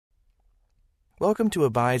Welcome to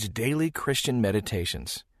Abide's Daily Christian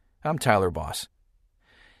Meditations. I'm Tyler Boss.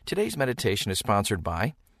 Today's meditation is sponsored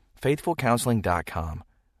by FaithfulCounseling.com,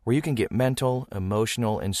 where you can get mental,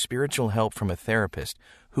 emotional, and spiritual help from a therapist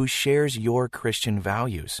who shares your Christian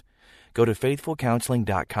values. Go to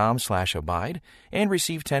FaithfulCounseling.com/abide and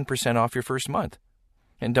receive 10% off your first month.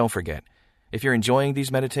 And don't forget, if you're enjoying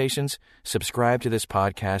these meditations, subscribe to this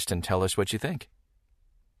podcast and tell us what you think.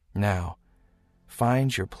 Now,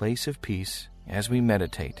 find your place of peace as we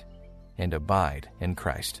meditate and abide in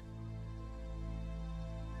Christ.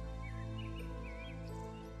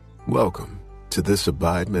 Welcome to this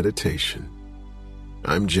Abide Meditation.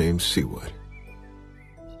 I'm James Seawood.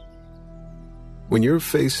 When you're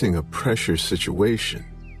facing a pressure situation,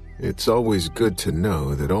 it's always good to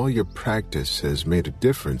know that all your practice has made a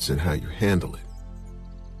difference in how you handle it.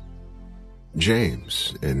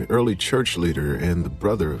 James, an early church leader and the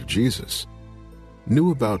brother of Jesus,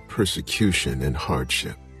 knew about persecution and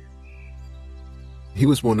hardship. He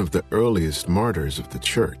was one of the earliest martyrs of the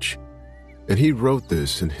church, and he wrote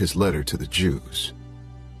this in his letter to the Jews.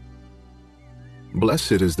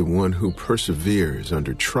 Blessed is the one who perseveres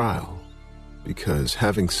under trial, because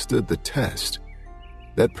having stood the test,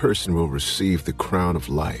 that person will receive the crown of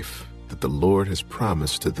life that the Lord has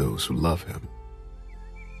promised to those who love him.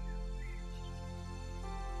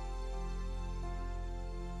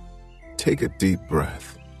 Take a deep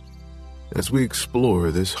breath as we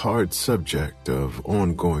explore this hard subject of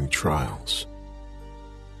ongoing trials.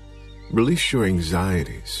 Release your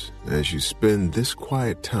anxieties as you spend this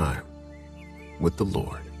quiet time with the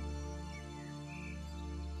Lord.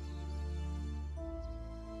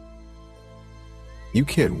 You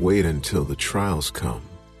can't wait until the trials come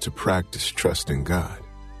to practice trusting God.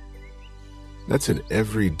 That's an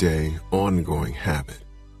everyday, ongoing habit.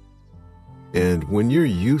 And when you're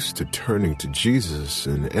used to turning to Jesus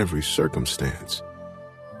in every circumstance,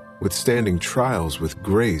 withstanding trials with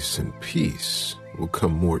grace and peace will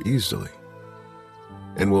come more easily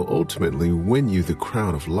and will ultimately win you the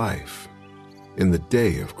crown of life in the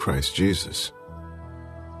day of Christ Jesus.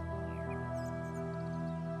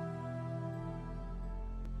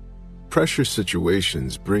 Pressure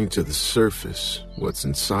situations bring to the surface what's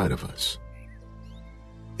inside of us.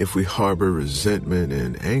 If we harbor resentment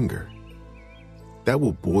and anger, that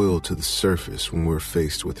will boil to the surface when we're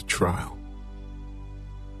faced with a trial.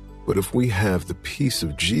 But if we have the peace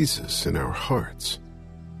of Jesus in our hearts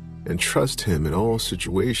and trust Him in all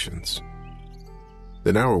situations,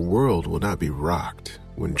 then our world will not be rocked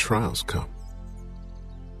when trials come.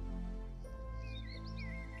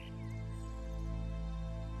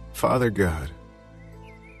 Father God,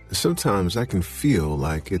 sometimes I can feel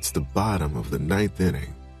like it's the bottom of the ninth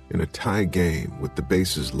inning in a tie game with the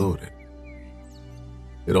bases loaded.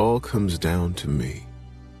 It all comes down to me.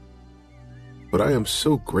 But I am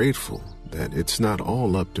so grateful that it's not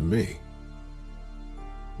all up to me.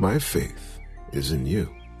 My faith is in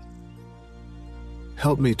you.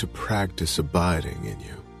 Help me to practice abiding in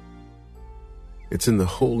you. It's in the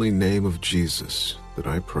holy name of Jesus that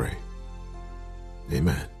I pray.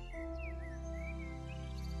 Amen.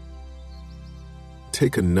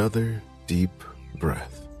 Take another deep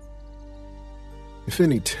breath. If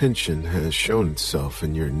any tension has shown itself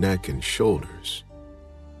in your neck and shoulders,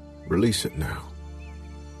 release it now.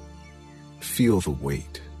 Feel the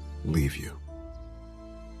weight leave you.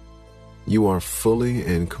 You are fully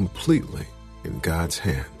and completely in God's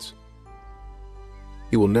hands.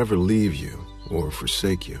 He will never leave you or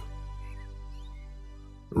forsake you.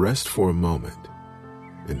 Rest for a moment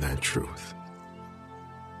in that truth.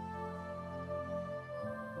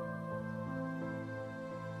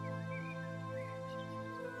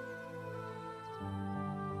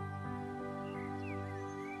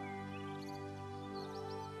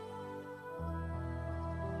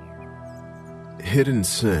 Hidden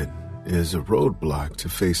sin is a roadblock to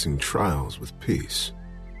facing trials with peace.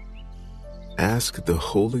 Ask the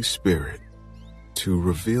Holy Spirit to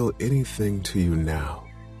reveal anything to you now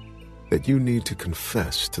that you need to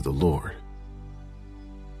confess to the Lord.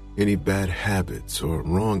 Any bad habits or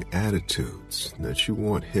wrong attitudes that you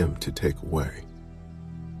want Him to take away.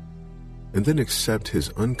 And then accept His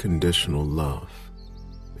unconditional love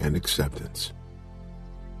and acceptance.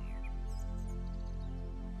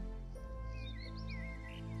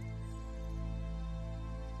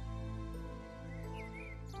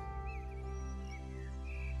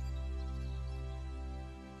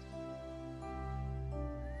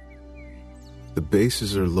 The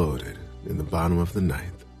bases are loaded in the bottom of the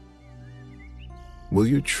ninth. Will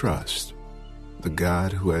you trust the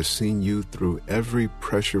God who has seen you through every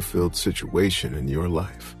pressure-filled situation in your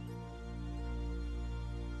life?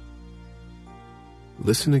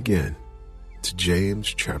 Listen again to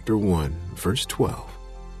James chapter 1, verse 12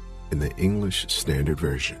 in the English Standard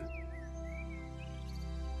Version.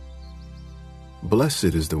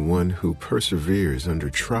 Blessed is the one who perseveres under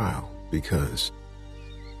trial, because,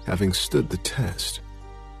 having stood the test,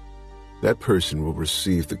 that person will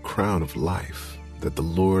receive the crown of life that the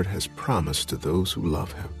Lord has promised to those who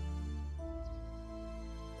love him.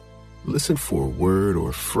 Listen for a word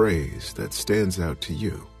or phrase that stands out to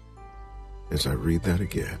you as I read that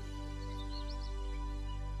again.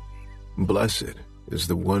 Blessed is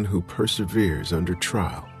the one who perseveres under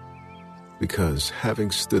trial, because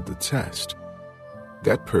having stood the test,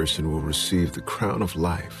 that person will receive the crown of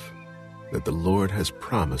life that the Lord has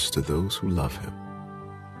promised to those who love him.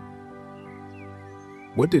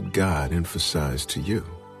 What did God emphasize to you?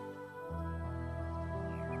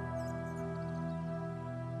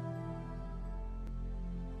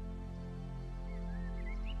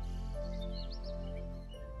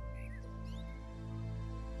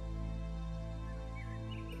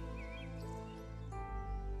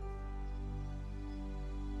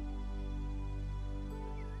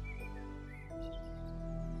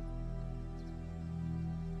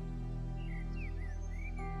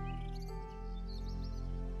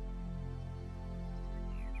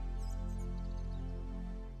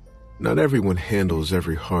 Not everyone handles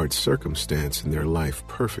every hard circumstance in their life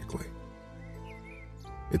perfectly.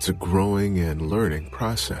 It's a growing and learning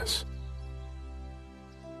process.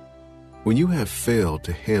 When you have failed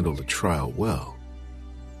to handle a trial well,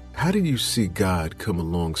 how did you see God come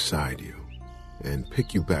alongside you and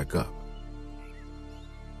pick you back up?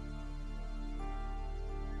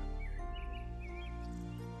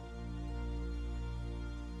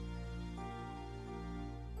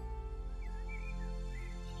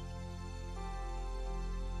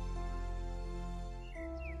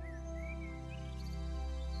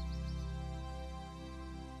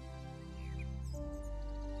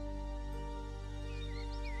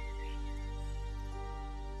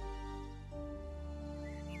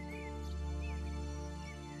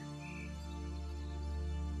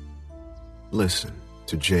 Listen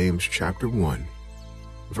to James chapter 1,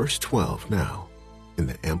 verse 12 now in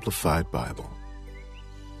the Amplified Bible.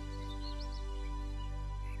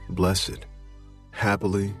 Blessed,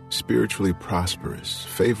 happily, spiritually prosperous,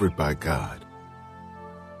 favored by God,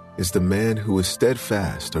 is the man who is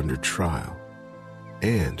steadfast under trial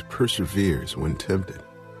and perseveres when tempted.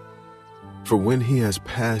 For when he has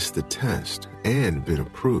passed the test and been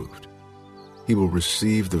approved, he will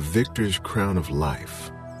receive the victor's crown of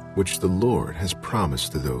life, which the Lord has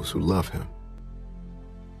promised to those who love him.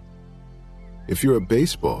 If you're a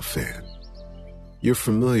baseball fan, you're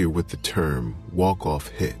familiar with the term walk-off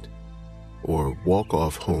hit or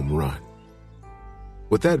walk-off home run.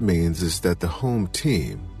 What that means is that the home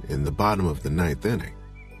team in the bottom of the ninth inning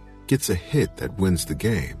gets a hit that wins the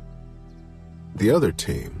game. The other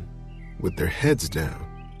team, with their heads down,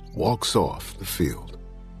 walks off the field.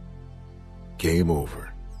 Game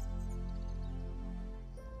over.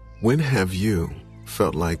 When have you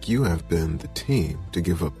felt like you have been the team to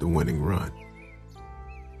give up the winning run?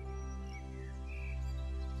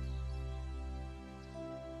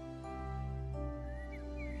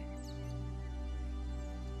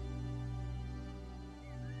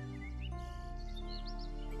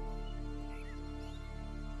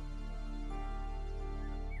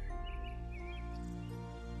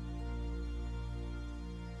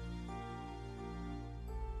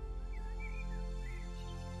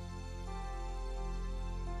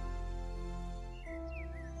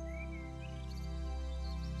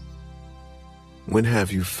 When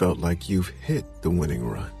have you felt like you've hit the winning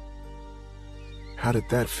run? How did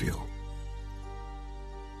that feel?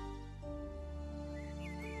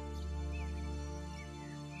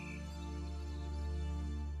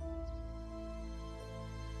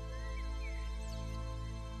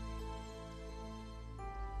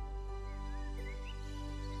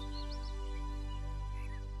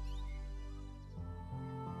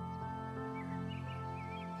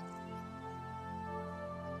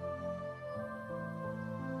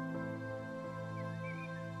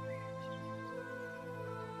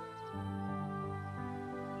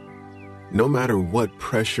 No matter what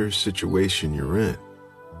pressure situation you're in,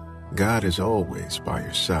 God is always by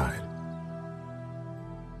your side.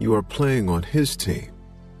 You are playing on His team,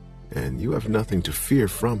 and you have nothing to fear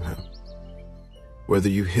from Him. Whether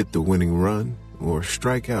you hit the winning run or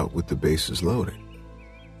strike out with the bases loaded,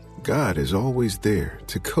 God is always there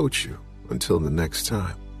to coach you until the next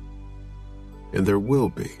time. And there will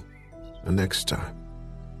be a next time.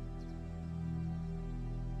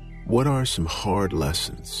 What are some hard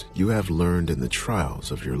lessons you have learned in the trials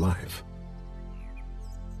of your life?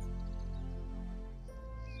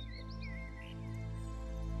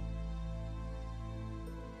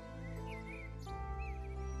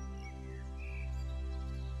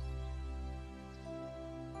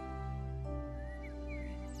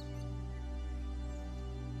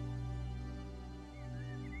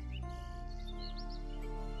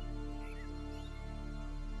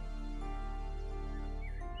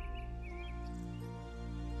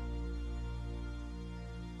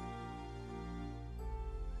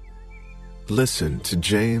 Listen to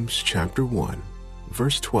James chapter 1,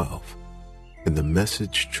 verse 12 in the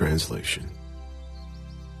Message translation.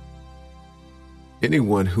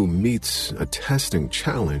 Anyone who meets a testing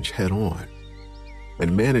challenge head-on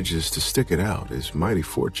and manages to stick it out is mighty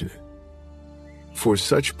fortunate. For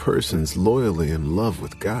such persons loyally in love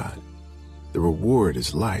with God, the reward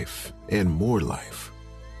is life and more life.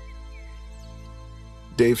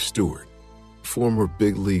 Dave Stewart, former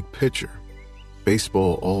big league pitcher,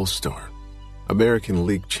 baseball all-star, American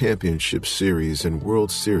League Championship Series and World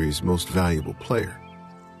Series Most Valuable Player,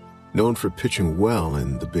 known for pitching well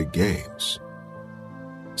in the big games,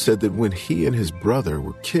 said that when he and his brother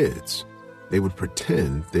were kids, they would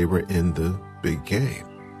pretend they were in the big game.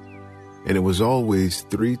 And it was always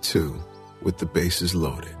 3-2 with the bases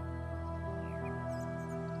loaded.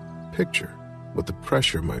 Picture what the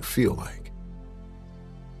pressure might feel like.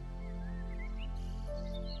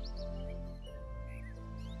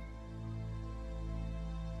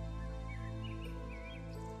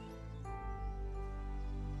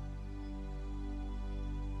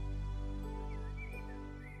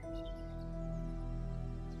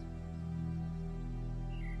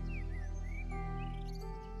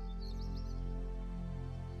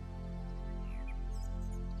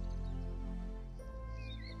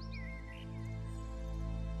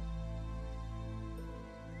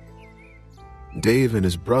 Dave and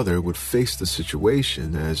his brother would face the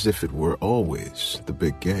situation as if it were always the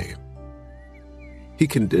big game. He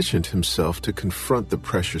conditioned himself to confront the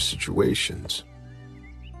pressure situations,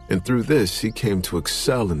 and through this he came to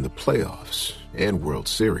excel in the playoffs and World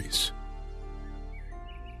Series.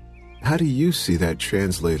 How do you see that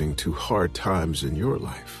translating to hard times in your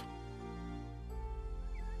life?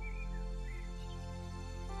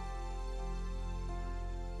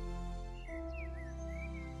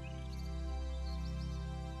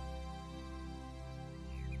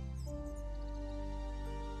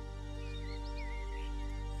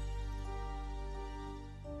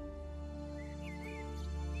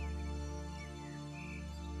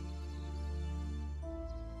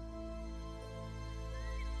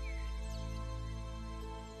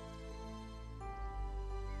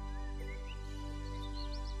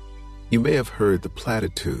 You may have heard the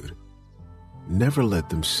platitude, never let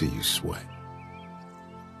them see you sweat.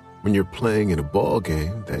 When you're playing in a ball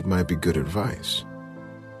game, that might be good advice.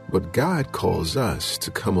 But God calls us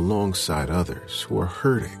to come alongside others who are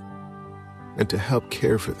hurting and to help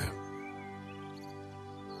care for them.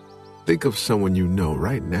 Think of someone you know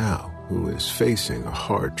right now who is facing a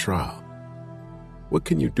hard trial. What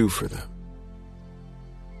can you do for them?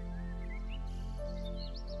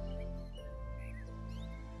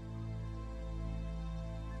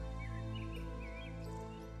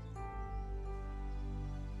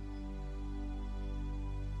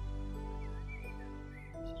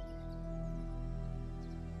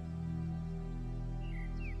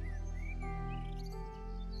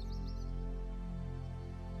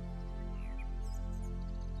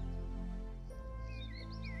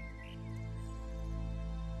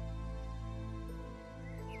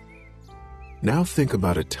 Now think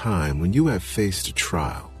about a time when you have faced a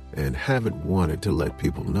trial and haven't wanted to let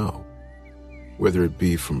people know, whether it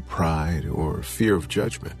be from pride or fear of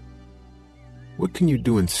judgment. What can you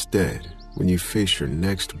do instead when you face your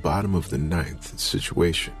next bottom of the ninth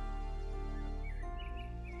situation?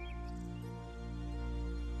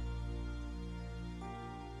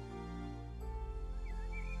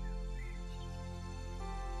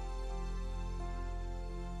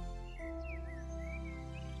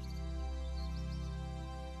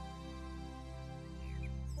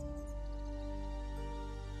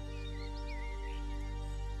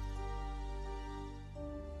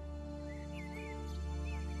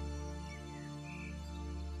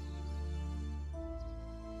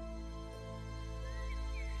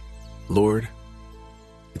 Lord,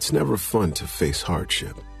 it's never fun to face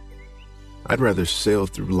hardship. I'd rather sail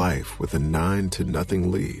through life with a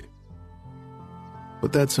 9-0 lead.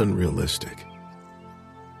 But that's unrealistic.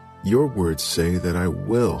 Your words say that I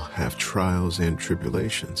will have trials and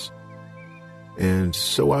tribulations. And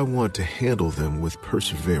so I want to handle them with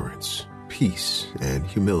perseverance, peace, and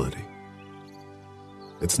humility.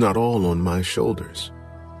 It's not all on my shoulders.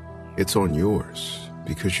 It's on yours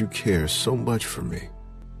because you care so much for me.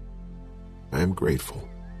 I am grateful.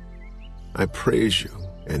 I praise you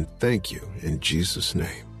and thank you in Jesus'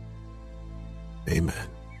 name. Amen.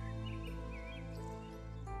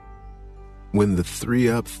 When the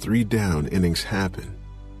 3-up, 3-down innings happen,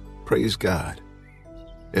 praise God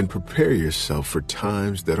and prepare yourself for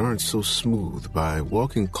times that aren't so smooth by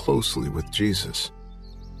walking closely with Jesus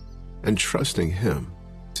and trusting Him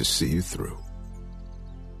to see you through.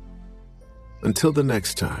 Until the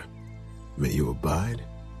next time, may you abide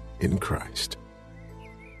in Christ.